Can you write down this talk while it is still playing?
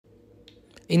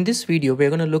In this video, we're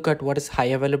going to look at what is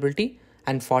high availability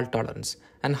and fault tolerance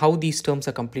and how these terms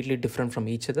are completely different from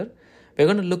each other. We're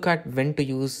going to look at when to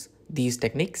use these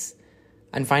techniques.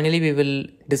 And finally, we will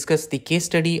discuss the case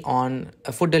study on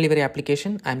a food delivery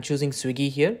application. I'm choosing Swiggy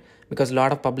here because a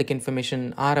lot of public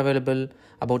information are available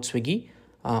about Swiggy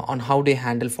on how they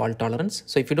handle fault tolerance.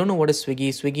 So if you don't know what is Swiggy,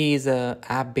 Swiggy is an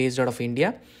app based out of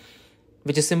India,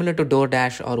 which is similar to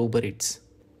DoorDash or Uber Eats.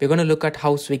 We're going to look at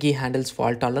how Swiggy handles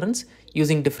fault tolerance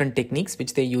using different techniques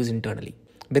which they use internally.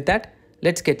 With that,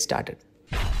 let's get started.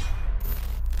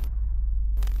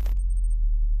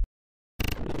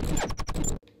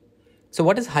 So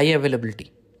what is high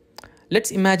availability?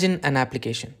 Let's imagine an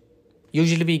application.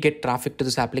 Usually we get traffic to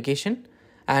this application,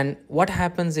 and what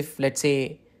happens if, let's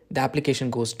say, the application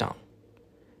goes down?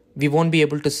 We won't be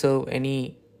able to serve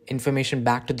any information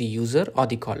back to the user or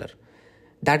the caller.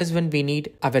 That is when we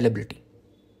need availability.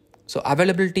 So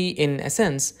availability in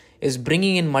essence is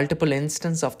bringing in multiple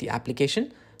instances of the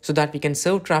application so that we can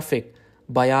serve traffic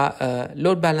via a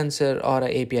load balancer or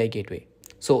an API gateway.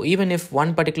 So even if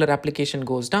one particular application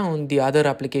goes down, the other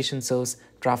application serves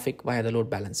traffic via the load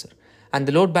balancer. And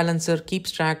the load balancer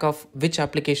keeps track of which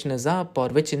application is up or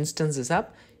which instance is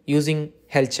up using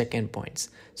health check endpoints.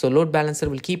 So load balancer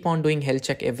will keep on doing health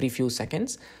check every few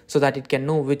seconds so that it can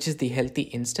know which is the healthy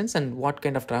instance and what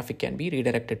kind of traffic can be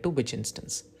redirected to which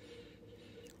instance.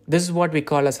 This is what we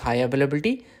call as high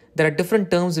availability. There are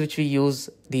different terms which we use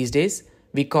these days.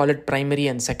 We call it primary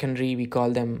and secondary. We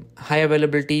call them high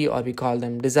availability, or we call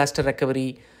them disaster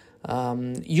recovery.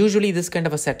 Usually this kind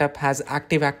of a setup has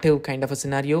active kind of a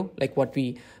scenario, like what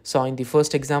we saw in the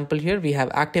first example here. We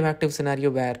have active scenario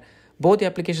where both the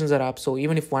applications are up. So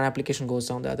even if one application goes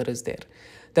down, the other is there.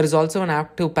 There is also an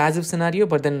active passive scenario,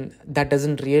 but then that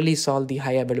doesn't really solve the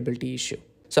high availability issue.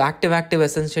 So active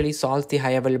essentially solves the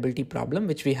high availability problem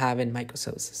which we have in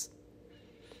microservices.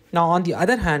 Now, on the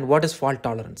other hand, what is fault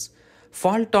tolerance?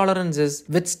 Fault tolerance is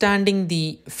withstanding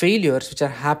the failures which are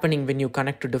happening when you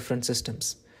connect to different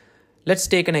systems. Let's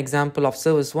take an example of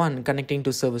service 1 connecting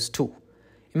to service 2.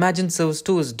 Imagine service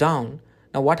 2 is down.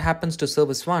 Now what happens to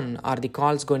service 1? Are the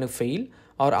calls going to fail,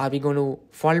 or are we going to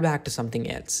fall back to something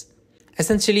else?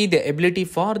 Essentially, the ability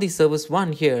for the service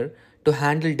 1 here to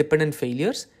handle dependent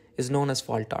failures is known as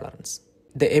fault tolerance.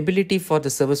 The ability for the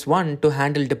service 1 to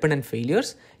handle dependent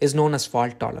failures is known as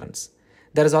fault tolerance.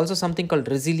 There is also something called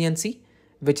resiliency,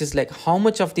 which is like how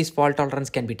much of this fault tolerance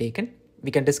can be taken.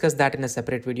 We can discuss that in a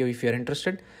separate video if you're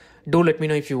interested. Do let me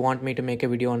know if you want me to make a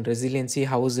video on resiliency.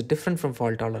 How is it different from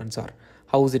fault tolerance, or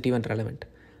how is it even relevant,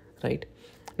 right?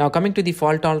 Now coming to the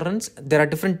fault tolerance, there are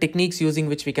different techniques using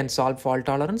which we can solve fault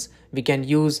tolerance. We can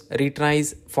use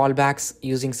retries, fallbacks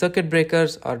using circuit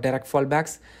breakers or direct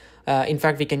fallbacks. In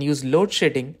fact, we can use load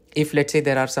shedding if, let's say,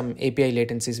 there are some API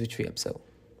latencies which we observe.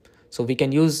 So we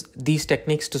can use these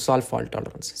techniques to solve fault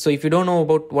tolerance. So if you don't know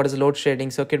about what is load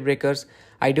shedding, circuit breakers,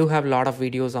 I do have a lot of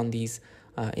videos on these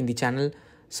in the channel.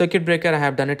 Circuit breaker, I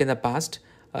have done it in the past.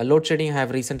 Load shedding, I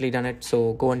have recently done it.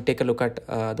 So go and take a look at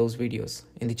those videos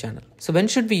in the channel. So when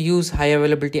should we use high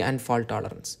availability and fault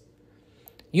tolerance?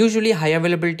 Usually high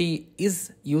availability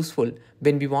is useful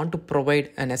when we want to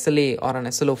provide an SLA or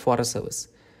an SLO for a service.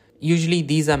 Usually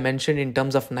these are mentioned in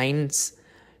terms of nines.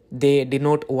 They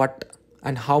denote what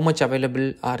and how much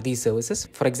available are these services.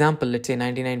 For example, let's say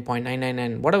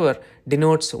 99.999 whatever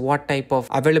denotes what type of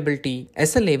availability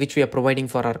SLA which we are providing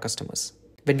for our customers.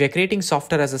 When we are creating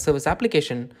software as a service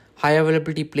application, high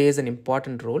availability plays an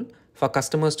important role for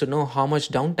customers to know how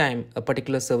much downtime a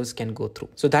particular service can go through.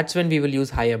 So that's when we will use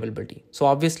high availability. So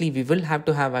obviously we will have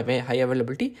to have a high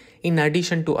availability in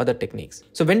addition to other techniques.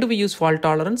 So when do we use fault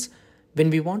tolerance? When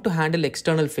we want to handle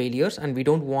external failures and we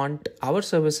don't want our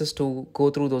services to go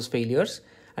through those failures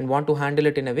and want to handle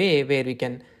it in a way where we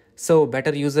can serve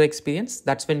better user experience,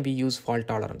 that's when we use fault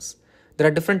tolerance. There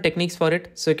are different techniques for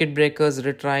it. Circuit breakers,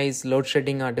 retries, load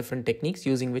shedding are different techniques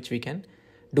using which we can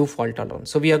do fault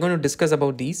tolerance. So we are going to discuss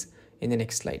about these in the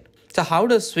next slide. So how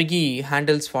does Swiggy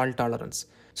handles fault tolerance?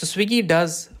 So Swiggy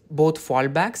does both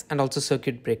fallbacks and also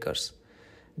circuit breakers.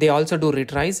 They also do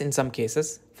retries in some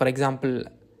cases. For example,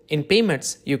 in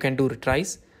payments, you can do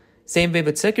retries. Same way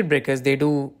with circuit breakers, they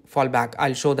do fallback.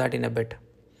 I'll show that in a bit.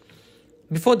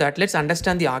 Before that, let's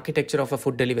understand the architecture of a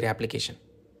food delivery application.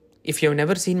 If you have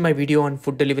never seen my video on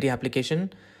food delivery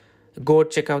application, go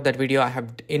check out that video. I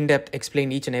have in-depth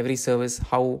explained each and every service,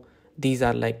 how these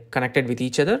are like connected with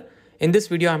each other. In this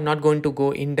video, I'm not going to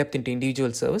go in-depth into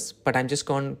individual service, but I'm just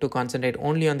going to concentrate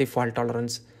only on the fault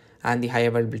tolerance and the high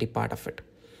availability part of it.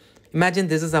 Imagine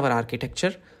this is our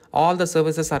architecture. All the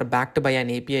services are backed by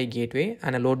an API gateway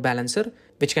and a load balancer,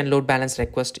 which can load balance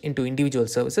requests into individual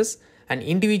services And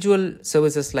individual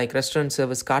services like restaurant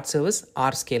service, cart service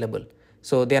are scalable.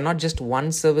 So they are not just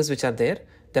one service which are there.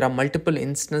 There are multiple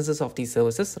instances of these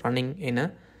services running in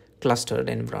a clustered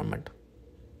environment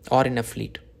or in a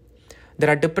fleet. There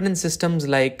are different systems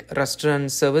like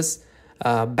restaurant service,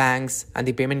 banks, and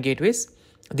the payment gateways.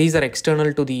 These are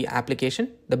external to the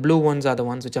application. The blue ones are the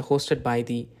ones which are hosted by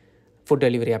the food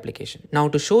delivery application. Now,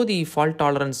 to show the fault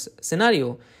tolerance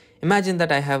scenario, imagine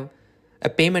that I have a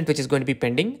payment which is going to be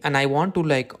pending and I want to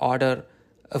like order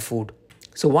a food.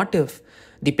 So what if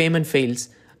the payment fails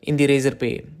in the Razor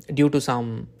Pay due to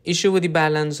some issue with the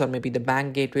balance, or maybe the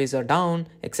bank gateways are down,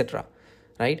 etc.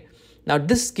 Right? Now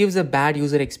this gives a bad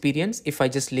user experience if I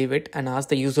just leave it and ask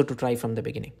the user to try from the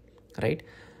beginning. Right?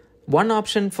 One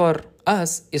option for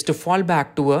us is to fall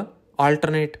back to a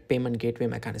alternate payment gateway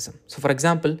mechanism. So for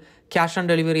example, cash on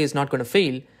delivery is not going to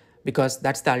fail because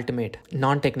that's the ultimate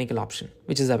non-technical option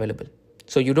which is available.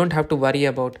 So you don't have to worry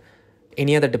about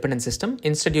any other dependent system.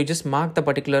 Instead, you just mark the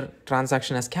particular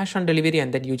transaction as cash on delivery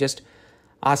and then you just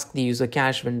ask the user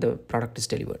cash when the product is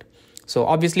delivered. So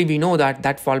obviously we know that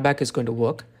that fallback is going to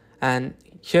work. And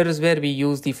here is where we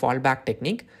use the fallback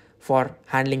technique for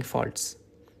handling faults.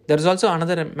 There is also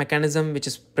another mechanism which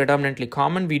is predominantly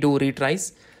common. We do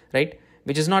retries, right?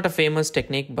 Which is not a famous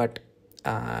technique, but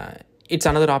it's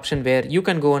another option where you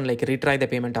can go and like retry the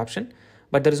payment option,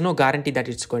 but there is no guarantee that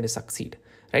it's going to succeed,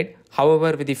 right?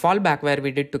 However, with the fallback where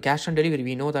we did to cash on delivery,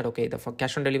 we know that, okay, the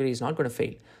cash on delivery is not going to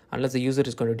fail unless the user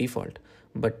is going to default.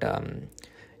 But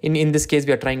in this case,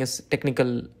 we are trying a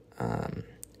technical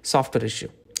software issue.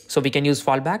 So we can use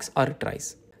fallbacks or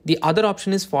retries. The other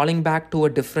option is falling back to a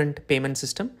different payment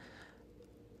system.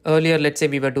 Earlier, let's say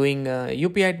we were doing a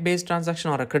UPI based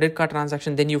transaction or a credit card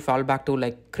transaction, then you fall back to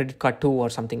like credit card 2 or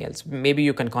something else. Maybe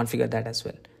you can configure that as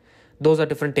well. Those are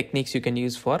different techniques you can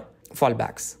use for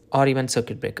fallbacks or even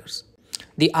circuit breakers.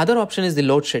 The other option is the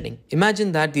load shedding.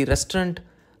 Imagine that the restaurant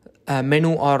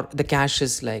menu or the cache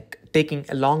is like taking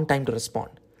a long time to respond.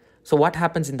 So what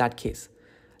happens in that case?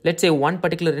 Let's say one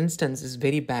particular instance is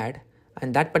very bad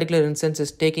and that particular instance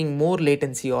is taking more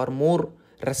latency or more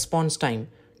response time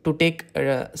to take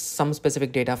some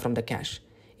specific data from the cache.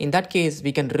 In that case,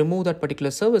 we can remove that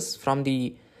particular service from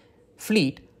the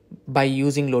fleet by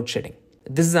using load shedding.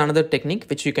 This is another technique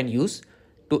which you can use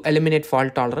to eliminate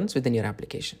fault tolerance within your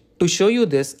application. To show you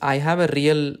this, I have a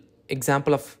real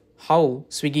example of how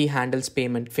Swiggy handles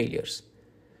payment failures.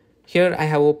 Here I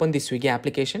have opened the Swiggy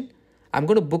application. I'm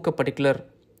going to book a particular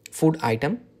food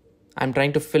item. I'm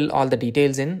trying to fill all the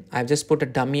details in. I've just put a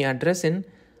dummy address in.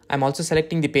 I'm also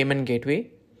selecting the payment gateway.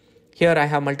 Here I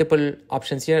have multiple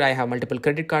options here. I have multiple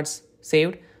credit cards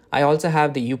saved. I also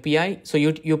have the UPI. So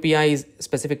UPI is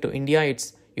specific to India.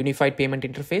 It's Unified Payment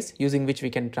Interface, using which we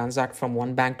can transact from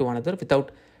one bank to another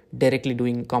without directly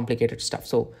doing complicated stuff.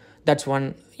 So that's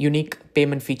one unique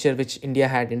payment feature which India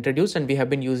had introduced and we have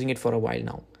been using it for a while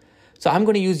now. So I'm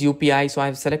going to use UPI. So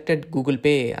I've selected Google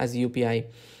Pay as UPI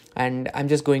and I'm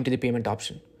just going to the payment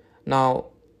option. Now,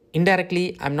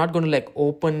 indirectly, I'm not going to like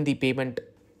open the payment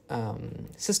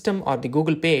system or the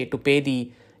Google Pay to pay the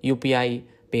UPI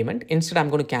payment. Instead, I'm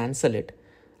going to cancel it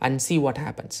and see what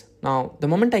happens. Now, the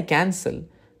moment I cancel,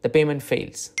 the payment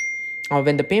fails. Now,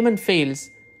 when the payment fails,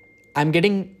 I'm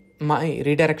getting my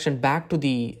redirection back to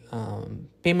the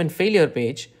payment failure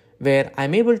page where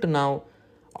I'm able to now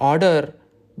order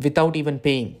without even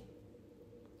paying.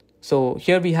 So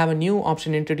here we have a new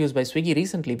option introduced by Swiggy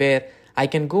recently where I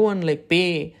can go and like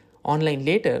pay online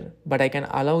later, but I can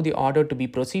allow the order to be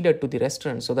proceeded to the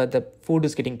restaurant so that the food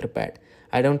is getting prepared.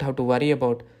 I don't have to worry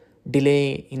about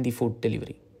delay in the food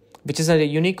delivery, which is a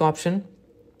unique option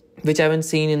which I haven't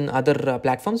seen in other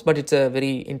platforms, but it's a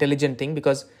very intelligent thing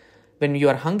because when you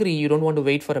are hungry, you don't want to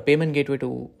wait for a payment gateway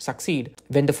to succeed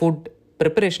when the food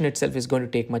preparation itself is going to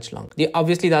take much longer.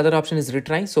 Obviously, the other option is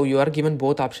retry. So you are given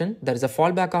both options. There is a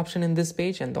fallback option in this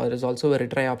page and there is also a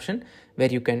retry option where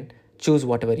you can choose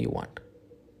whatever you want.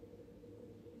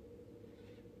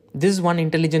 This is one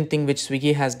intelligent thing which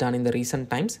Swiggy has done in the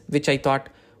recent times, which I thought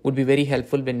would be very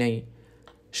helpful when I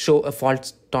show a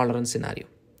fault tolerance scenario.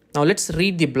 Now let's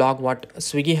read the blog what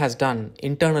Swiggy has done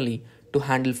internally to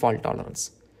handle fault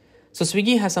tolerance. So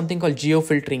Swiggy has something called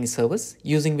geo-filtering service,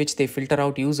 using which they filter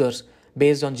out users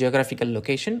based on geographical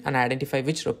location and identify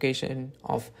which location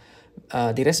of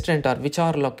the restaurant or which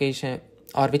are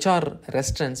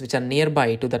restaurants which are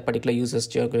nearby to that particular user's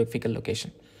geographical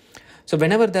location. So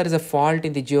whenever there is a fault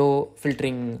in the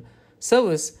geo-filtering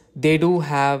service, they do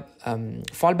have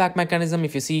fallback mechanism.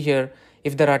 If you see here,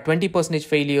 if there are 20%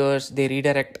 failures, they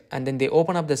redirect and then they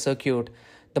open up the circuit.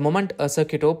 The moment a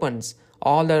circuit opens,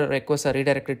 all the requests are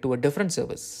redirected to a different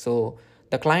service. So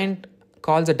the client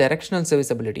calls a directional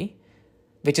serviceability,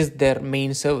 which is their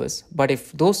main service. But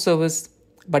if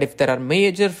there are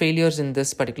major failures in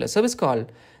this particular service call,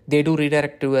 they do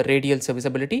redirect to a radial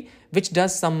serviceability, which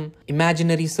does some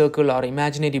imaginary circle or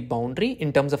imaginary boundary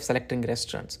in terms of selecting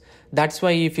restaurants. That's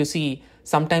why if you see,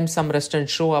 sometimes some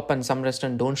restaurants show up and some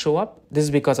restaurants don't show up. This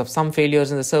is because of some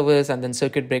failures in the service, and then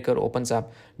circuit breaker opens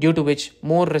up, due to which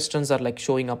more restaurants are like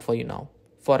showing up for you now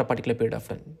for a particular period of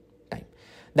time.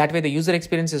 That way the user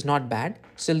experience is not bad.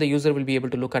 Still the user will be able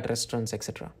to look at restaurants,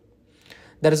 etc.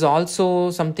 There is also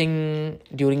something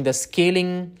during the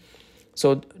scaling.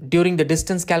 So during the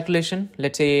distance calculation,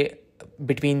 let's say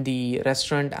between the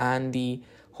restaurant and the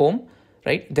home,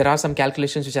 right? There are some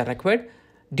calculations which are required.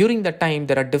 During that time,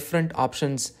 there are different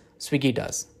options Swiggy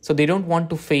does. So they don't want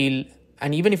to fail.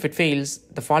 And even if it fails,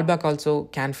 the fallback also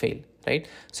can fail, right?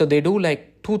 So they do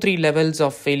like 2-3 levels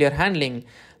of failure handling.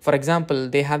 For example,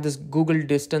 they have this Google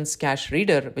Distance Cache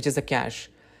Reader, which is a cache.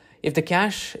 If the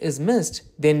cache is missed,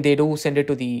 then they do send it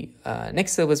to the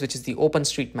next service, which is the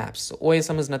OpenStreetMaps. So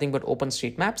OSM is nothing but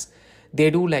OpenStreetMaps. They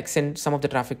do like send some of the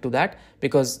traffic to that,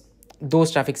 because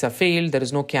those traffics are failed. There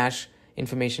is no cache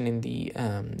information in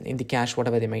the cache,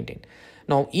 whatever they maintain.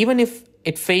 Now, even if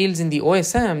it fails in the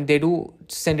OSM, they do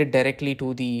send it directly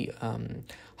to the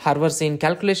Harvard-Sane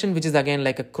calculation, which is again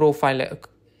like a crow file,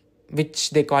 which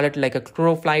they call it like a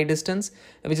crow fly distance,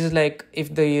 which is like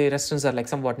if the restaurants are like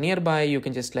somewhat nearby, you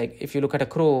can just like, if you look at a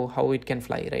crow, how it can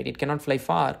fly, right? It cannot fly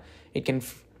far. It can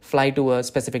fly to a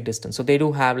specific distance. So they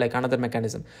do have like another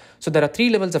mechanism. So there are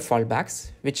 3 levels of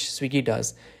fallbacks, which Swiggy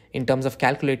does in terms of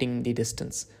calculating the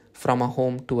distance from a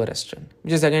home to a restaurant,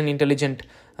 which is again intelligent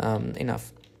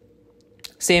enough.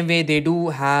 Same way, they do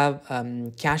have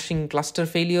caching cluster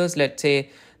failures. Let's say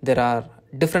there are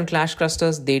different cache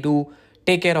clusters. They do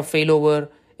take care of failover.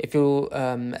 If you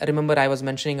remember, I was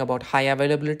mentioning about high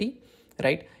availability,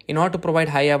 right? In order to provide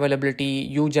high availability,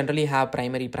 you generally have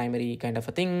primary kind of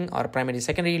a thing, or primary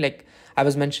secondary. Like I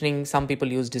was mentioning, some people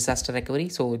use disaster recovery.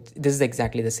 So this is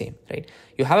exactly the same, right?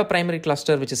 You have a primary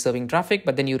cluster which is serving traffic,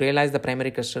 but then you realize the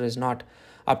primary cluster is not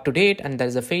up to date and there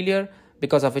is a failure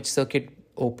because of which circuit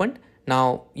opened.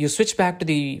 Now you switch back to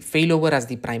the failover as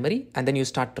the primary, and then you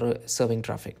start serving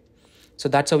traffic. So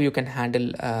that's how you can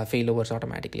handle failovers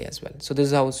automatically as well. So this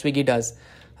is how Swiggy does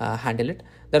handle it.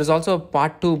 There is also a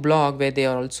part 2 blog where they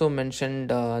are also mentioned,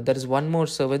 there is one more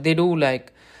service. They do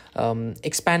like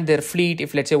expand their fleet.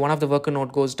 If let's say one of the worker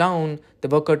node goes down,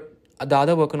 the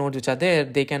other worker nodes which are there,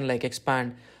 they can like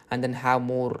expand and then have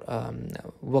more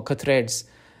worker threads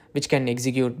which can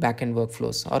execute backend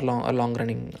workflows or long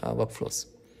running workflows,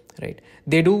 right?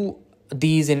 They do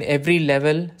these in every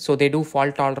level. So they do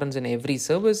fault tolerance in every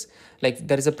service. Like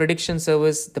there is a prediction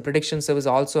service. The prediction service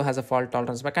also has a fault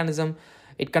tolerance mechanism.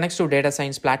 It connects to data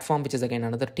science platform, which is again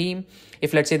another team.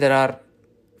 If let's say there are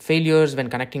failures when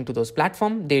connecting to those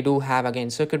platform, they do have again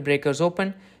circuit breakers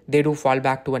open. They do fall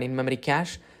back to an in-memory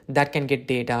cache that can get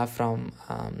data from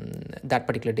that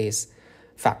particular day's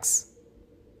facts.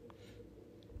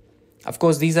 Of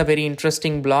course, these are very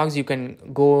interesting blogs. You can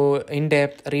go in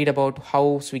depth, read about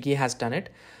how Swiggy has done it.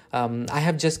 I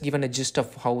have just given a gist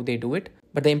of how they do it.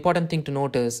 But the important thing to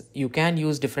note is you can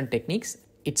use different techniques.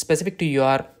 It's specific to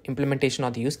your implementation or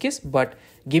the use case, but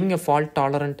giving a fault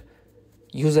tolerant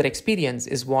user experience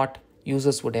is what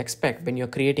users would expect when you're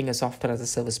creating a software as a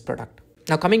service product.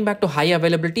 Now coming back to high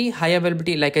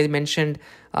availability, like I mentioned,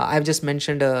 I've just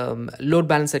mentioned a load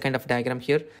balancer kind of diagram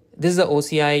here. This is a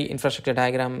OCI infrastructure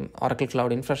diagram, Oracle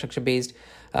Cloud infrastructure based.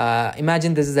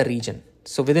 Imagine this is a region.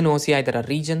 So within OCI, there are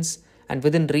regions, and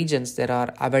within regions, there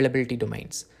are availability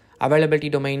domains. Availability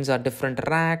domains are different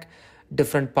rack,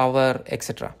 different power,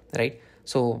 etc. Right?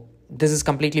 So this is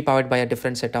completely powered by a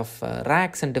different set of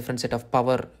racks and different set of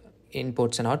power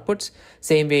inputs and outputs.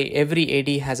 Same way, every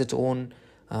AD has its own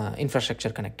infrastructure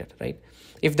connected, right?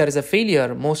 If there is a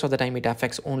failure, most of the time it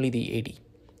affects only the AD,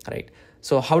 right?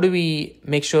 So how do we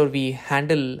make sure we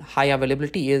handle high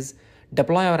availability is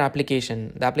deploy our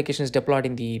application. The application is deployed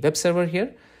in the web server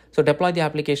here. So deploy the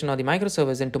application or the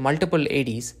microservice into multiple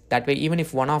ADs. That way, even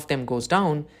if one of them goes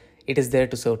down, it is there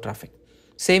to serve traffic.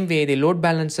 Same way, the load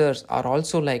balancers are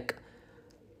also like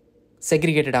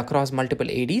segregated across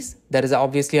multiple ADs. There is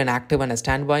obviously an active and a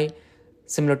standby.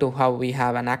 Similar to how we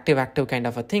have an active kind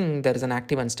of a thing, there is an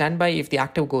active and standby. If the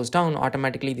active goes down,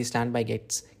 automatically the standby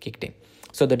gets kicked in.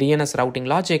 So the DNS routing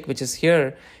logic, which is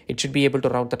here, it should be able to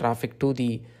route the traffic to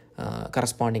the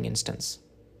corresponding instance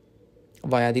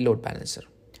via the load balancer.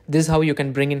 This is how you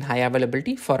can bring in high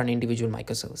availability for an individual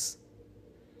microservice.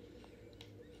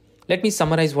 Let me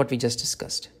summarize what we just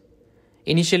discussed.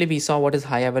 Initially, we saw what is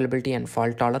high availability and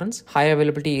fault tolerance. High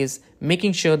availability is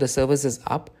making sure the service is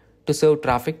up to serve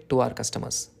traffic to our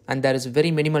customers. And there is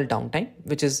very minimal downtime,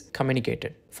 which is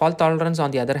communicated. Fault tolerance,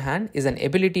 on the other hand, is an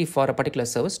ability for a particular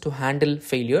service to handle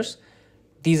failures.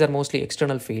 These are mostly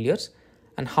external failures,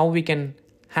 and how we can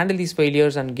handle these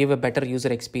failures and give a better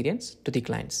user experience to the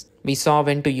clients. We saw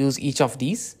when to use each of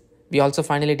these. We also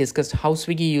finally discussed how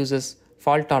Swiggy uses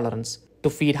fault tolerance to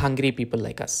feed hungry people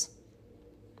like us.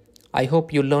 I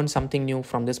hope you learned something new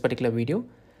from this particular video.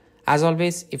 As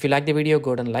always, if you like the video,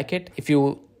 go ahead and like it. If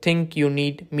you think you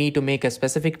need me to make a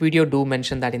specific video, do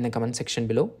mention that in the comment section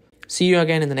below. See you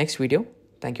again in the next video.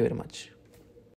 Thank you very much.